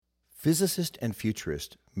Physicist and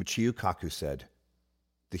futurist Michio Kaku said,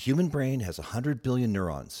 "The human brain has 100 billion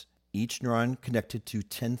neurons, each neuron connected to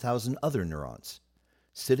 10,000 other neurons.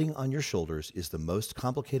 Sitting on your shoulders is the most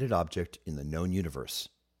complicated object in the known universe."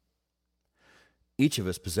 Each of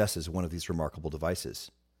us possesses one of these remarkable devices.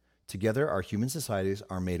 Together, our human societies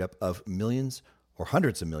are made up of millions or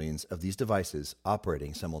hundreds of millions of these devices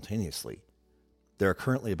operating simultaneously. There are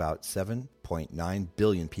currently about 7.9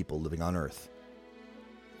 billion people living on Earth.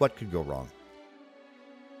 What could go wrong?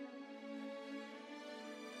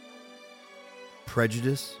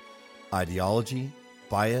 Prejudice, ideology,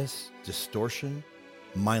 bias, distortion,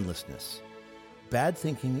 mindlessness. Bad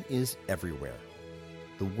thinking is everywhere.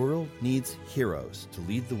 The world needs heroes to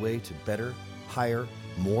lead the way to better, higher,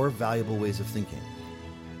 more valuable ways of thinking.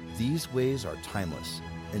 These ways are timeless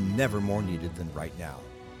and never more needed than right now.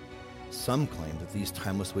 Some claim that these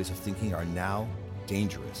timeless ways of thinking are now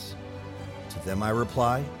dangerous. To them I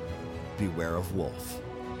reply, beware of wolf.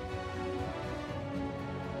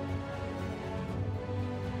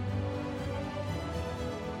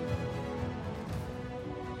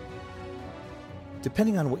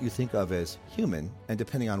 Depending on what you think of as human, and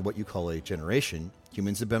depending on what you call a generation,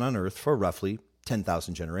 humans have been on Earth for roughly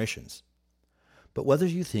 10,000 generations. But whether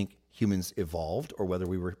you think humans evolved or whether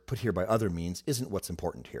we were put here by other means isn't what's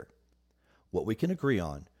important here. What we can agree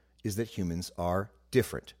on is that humans are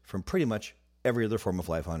different from pretty much every other form of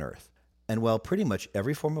life on Earth. And while pretty much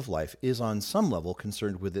every form of life is on some level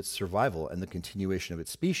concerned with its survival and the continuation of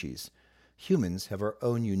its species, humans have our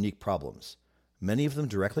own unique problems, many of them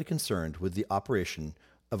directly concerned with the operation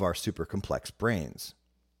of our super complex brains.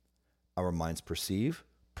 Our minds perceive,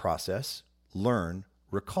 process, learn,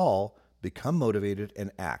 recall, become motivated,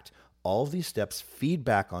 and act. All of these steps feed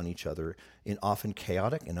back on each other in often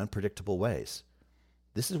chaotic and unpredictable ways.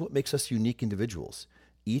 This is what makes us unique individuals,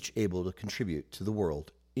 each able to contribute to the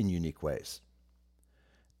world in unique ways.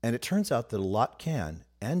 And it turns out that a lot can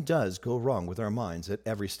and does go wrong with our minds at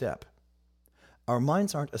every step. Our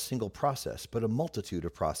minds aren't a single process, but a multitude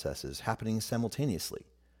of processes happening simultaneously.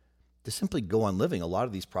 To simply go on living, a lot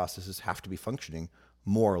of these processes have to be functioning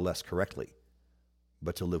more or less correctly.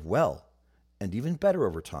 But to live well, and even better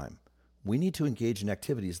over time, we need to engage in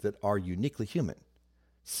activities that are uniquely human: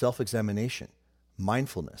 self-examination,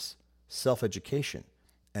 mindfulness, self-education,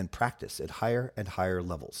 and practice at higher and higher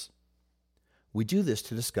levels. We do this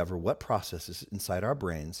to discover what processes inside our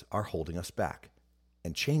brains are holding us back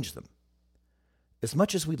and change them. As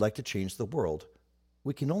much as we'd like to change the world,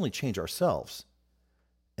 we can only change ourselves.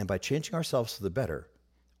 And by changing ourselves for the better,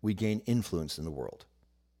 we gain influence in the world.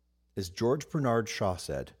 As George Bernard Shaw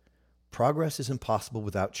said, "Progress is impossible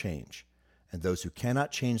without change, and those who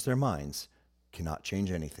cannot change their minds cannot change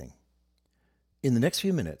anything." In the next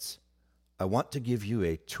few minutes, I want to give you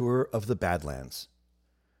a tour of the Badlands.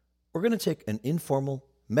 We're going to take an informal,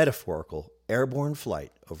 metaphorical, airborne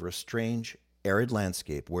flight over a strange, arid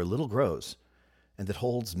landscape where little grows, and that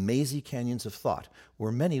holds mazy canyons of thought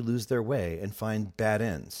where many lose their way and find bad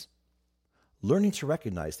ends. Learning to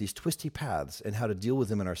recognize these twisty paths and how to deal with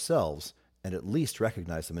them in ourselves, and at least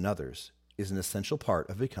recognize them in others, is an essential part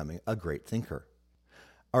of becoming a great thinker.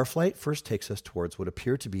 Our flight first takes us towards what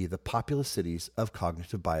appear to be the populous cities of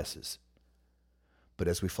cognitive biases. But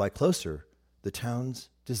as we fly closer, the towns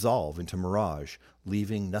dissolve into mirage,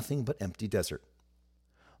 leaving nothing but empty desert.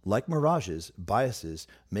 Like mirages, biases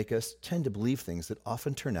make us tend to believe things that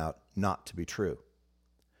often turn out not to be true.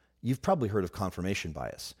 You've probably heard of confirmation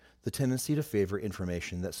bias, the tendency to favor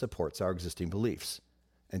information that supports our existing beliefs,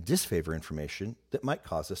 and disfavor information that might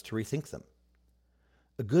cause us to rethink them.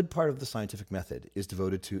 A good part of the scientific method is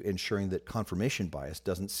devoted to ensuring that confirmation bias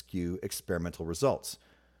doesn't skew experimental results,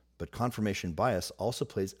 but confirmation bias also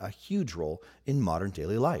plays a huge role in modern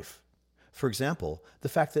daily life. For example, the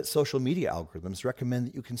fact that social media algorithms recommend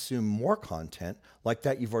that you consume more content like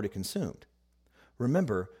that you've already consumed.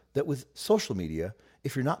 Remember that with social media,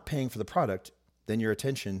 if you're not paying for the product, then your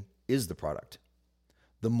attention is the product.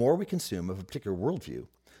 The more we consume of a particular worldview,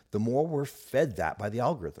 the more we're fed that by the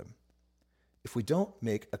algorithm. If we don't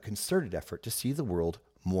make a concerted effort to see the world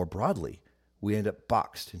more broadly, we end up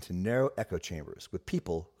boxed into narrow echo chambers with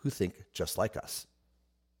people who think just like us.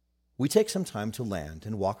 We take some time to land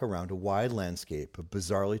and walk around a wide landscape of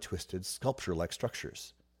bizarrely twisted sculpture-like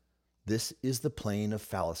structures. This is the plane of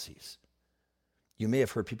fallacies. You may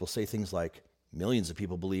have heard people say things like, "Millions of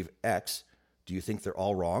people believe X. Do you think they're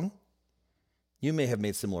all wrong?" You may have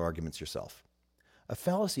made similar arguments yourself. A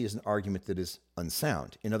fallacy is an argument that is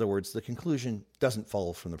unsound. In other words, the conclusion doesn't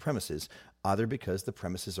follow from the premises, either because the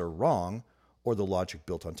premises are wrong or the logic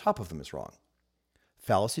built on top of them is wrong.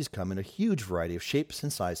 Fallacies come in a huge variety of shapes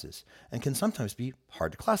and sizes and can sometimes be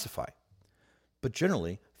hard to classify. But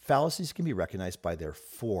generally, fallacies can be recognized by their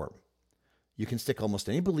form. You can stick almost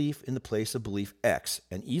any belief in the place of belief X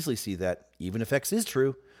and easily see that, even if X is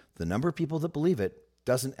true, the number of people that believe it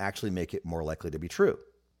doesn't actually make it more likely to be true.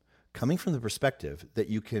 Coming from the perspective that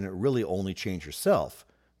you can really only change yourself,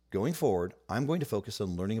 going forward, I'm going to focus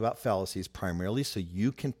on learning about fallacies primarily so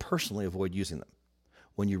you can personally avoid using them.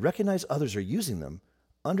 When you recognize others are using them,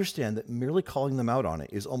 understand that merely calling them out on it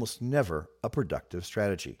is almost never a productive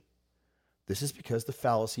strategy. This is because the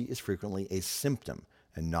fallacy is frequently a symptom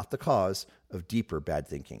and not the cause of deeper bad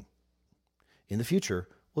thinking. In the future,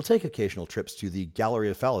 we'll take occasional trips to the gallery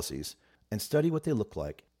of fallacies and study what they look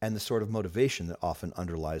like and the sort of motivation that often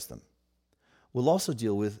underlies them. We'll also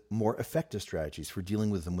deal with more effective strategies for dealing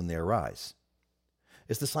with them when they arise.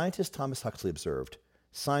 As the scientist Thomas Huxley observed,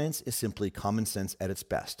 science is simply common sense at its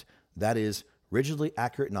best. That is, rigidly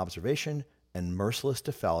accurate in observation and merciless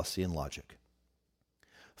to fallacy and logic.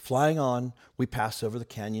 Flying on, we pass over the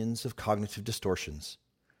canyons of cognitive distortions.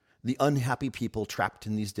 The unhappy people trapped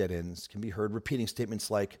in these dead ends can be heard repeating statements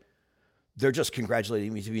like, "They're just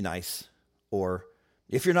congratulating me to be nice," or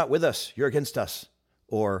 "If you're not with us, you're against us,"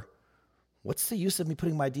 or "What's the use of me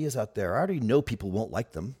putting my ideas out there? I already know people won't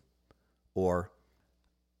like them," or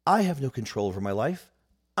 "I have no control over my life.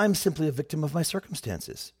 I'm simply a victim of my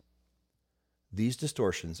circumstances." These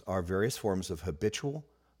distortions are various forms of habitual,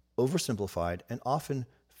 oversimplified, and often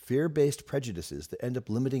fear-based prejudices that end up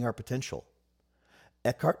limiting our potential.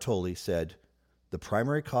 Eckhart Tolle said, "The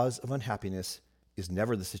primary cause of unhappiness is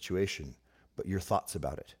never the situation, but your thoughts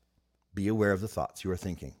about it. Be aware of the thoughts you are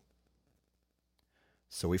thinking."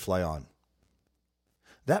 So we fly on.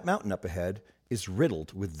 That mountain up ahead is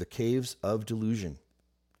riddled with the caves of delusion.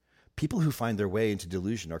 People who find their way into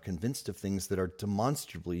delusion are convinced of things that are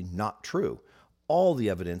demonstrably not true. All the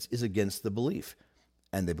evidence is against the belief,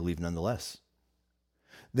 and they believe nonetheless.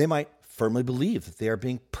 They might firmly believe that they are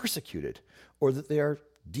being persecuted, or that they are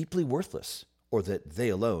deeply worthless, or that they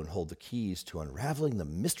alone hold the keys to unraveling the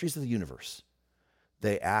mysteries of the universe.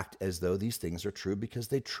 They act as though these things are true because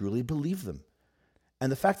they truly believe them.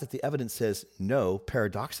 And the fact that the evidence says no,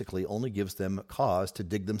 paradoxically, only gives them cause to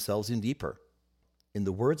dig themselves in deeper. In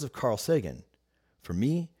the words of Carl Sagan, "For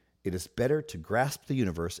me, it is better to grasp the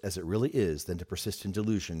universe as it really is than to persist in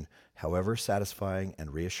delusion, however satisfying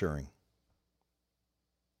and reassuring."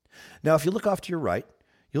 Now, if you look off to your right,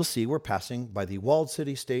 you'll see we're passing by the walled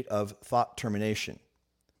city state of thought termination.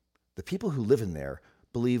 The people who live in there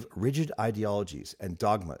believe rigid ideologies and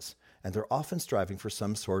dogmas, and they're often striving for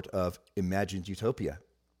some sort of imagined utopia.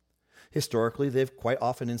 Historically, they've quite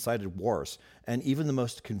often incited wars, and even the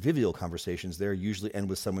most convivial conversations there usually end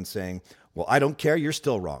with someone saying, "Well, I don't care, you're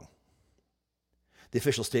still wrong." The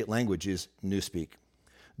official state language is newspeak.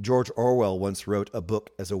 George Orwell once wrote a book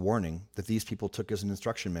as a warning that these people took as an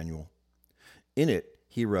instruction manual. In it,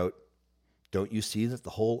 he wrote, "Don't you see that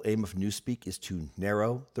the whole aim of newspeak is to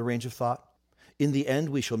narrow the range of thought? In the end,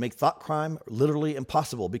 we shall make thought crime literally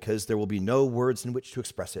impossible because there will be no words in which to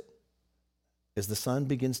express it." As the sun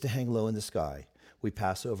begins to hang low in the sky, we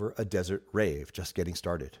pass over a desert rave just getting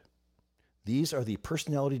started. These are the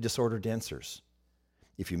personality disorder dancers.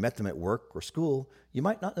 If you met them at work or school, you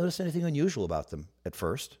might not notice anything unusual about them at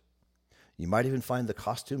first. You might even find the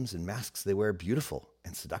costumes and masks they wear beautiful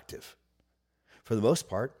and seductive. For the most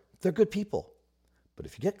part, they're good people. But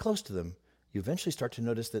if you get close to them, you eventually start to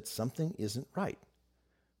notice that something isn't right.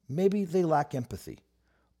 Maybe they lack empathy,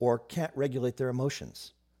 or can't regulate their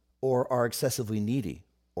emotions, or are excessively needy,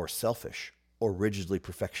 or selfish, or rigidly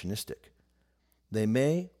perfectionistic. They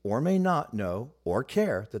may or may not know or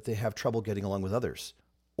care that they have trouble getting along with others,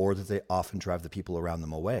 or that they often drive the people around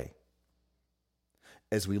them away.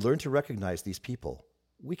 As we learn to recognize these people,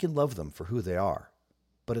 we can love them for who they are,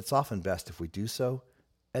 but it's often best if we do so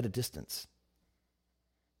at a distance.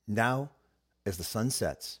 Now, as the sun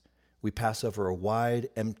sets, we pass over a wide,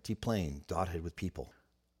 empty plain dotted with people,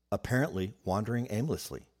 apparently wandering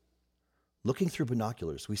aimlessly. Looking through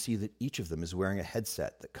binoculars, we see that each of them is wearing a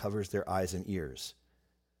headset that covers their eyes and ears.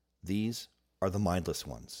 These are the mindless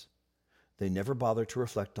ones. They never bother to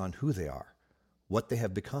reflect on who they are, what they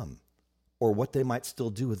have become, or what they might still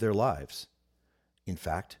do with their lives. In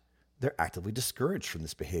fact, they're actively discouraged from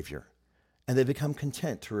this behavior, and they become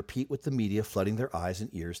content to repeat what the media flooding their eyes and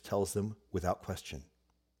ears tells them without question.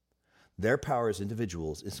 Their power as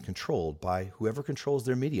individuals is controlled by whoever controls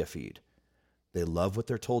their media feed. They love what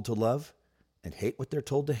they're told to love and hate what they're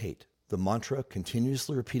told to hate. The mantra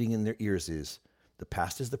continuously repeating in their ears is, "The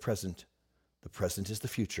past is the present is the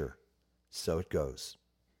future, so it goes."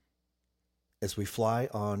 As we fly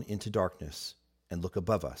on into darkness and look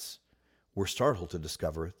above us, we're startled to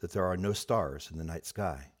discover that there are no stars in the night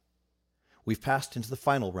sky. We've passed into the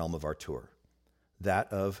final realm of our tour,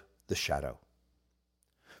 that of the shadow.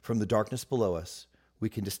 From the darkness below us, we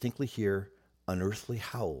can distinctly hear unearthly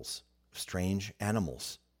howls of strange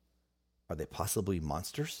animals. Are they possibly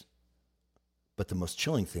monsters? But the most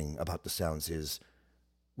chilling thing about the sounds is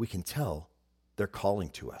we can tell they're calling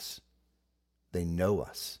to us. They know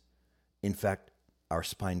us. In fact, our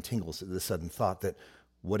spine tingles at the sudden thought that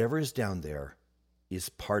whatever is down there is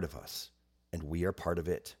part of us, and we are part of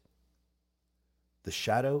it. The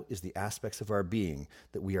shadow is the aspects of our being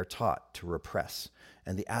that we are taught to repress,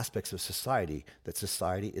 and the aspects of society that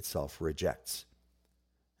society itself rejects.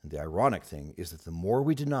 And the ironic thing is that the more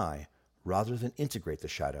we deny rather than integrate the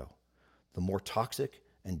shadow, the more toxic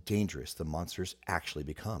and dangerous the monsters actually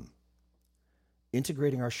become.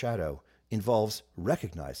 Integrating our shadow involves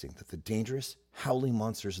recognizing that the dangerous, howling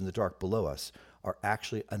monsters in the dark below us are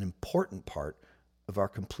actually an important part of our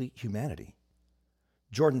complete humanity.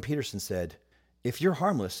 Jordan Peterson said, "If you're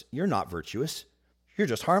harmless, you're not virtuous. You're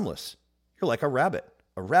just harmless. You're like a rabbit.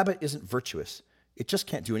 A rabbit isn't virtuous. It just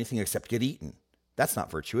can't do anything except get eaten. That's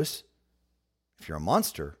not virtuous. If you're a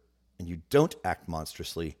monster and you don't act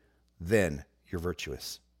monstrously, then you're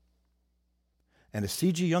virtuous." And as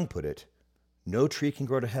C.G. Jung put it, no tree can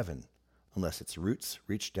grow to heaven unless its roots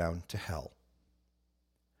reach down to hell.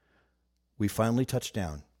 We finally touched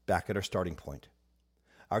down, back at our starting point.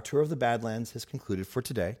 Our tour of the Badlands has concluded for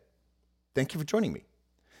today. Thank you for joining me.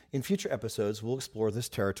 In future episodes, we'll explore this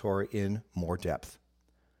territory in more depth.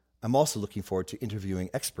 I'm also looking forward to interviewing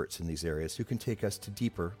experts in these areas who can take us to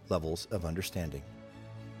deeper levels of understanding.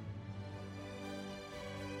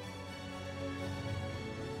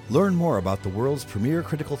 Learn more about the world's premier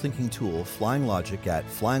critical thinking tool, Flying Logic, at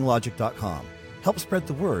flyinglogic.com. Help spread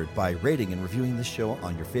the word by rating and reviewing this show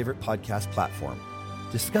on your favorite podcast platform.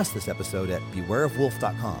 Discuss this episode at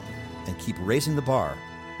bewareofwolf.com and keep raising the bar,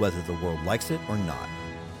 whether the world likes it or not.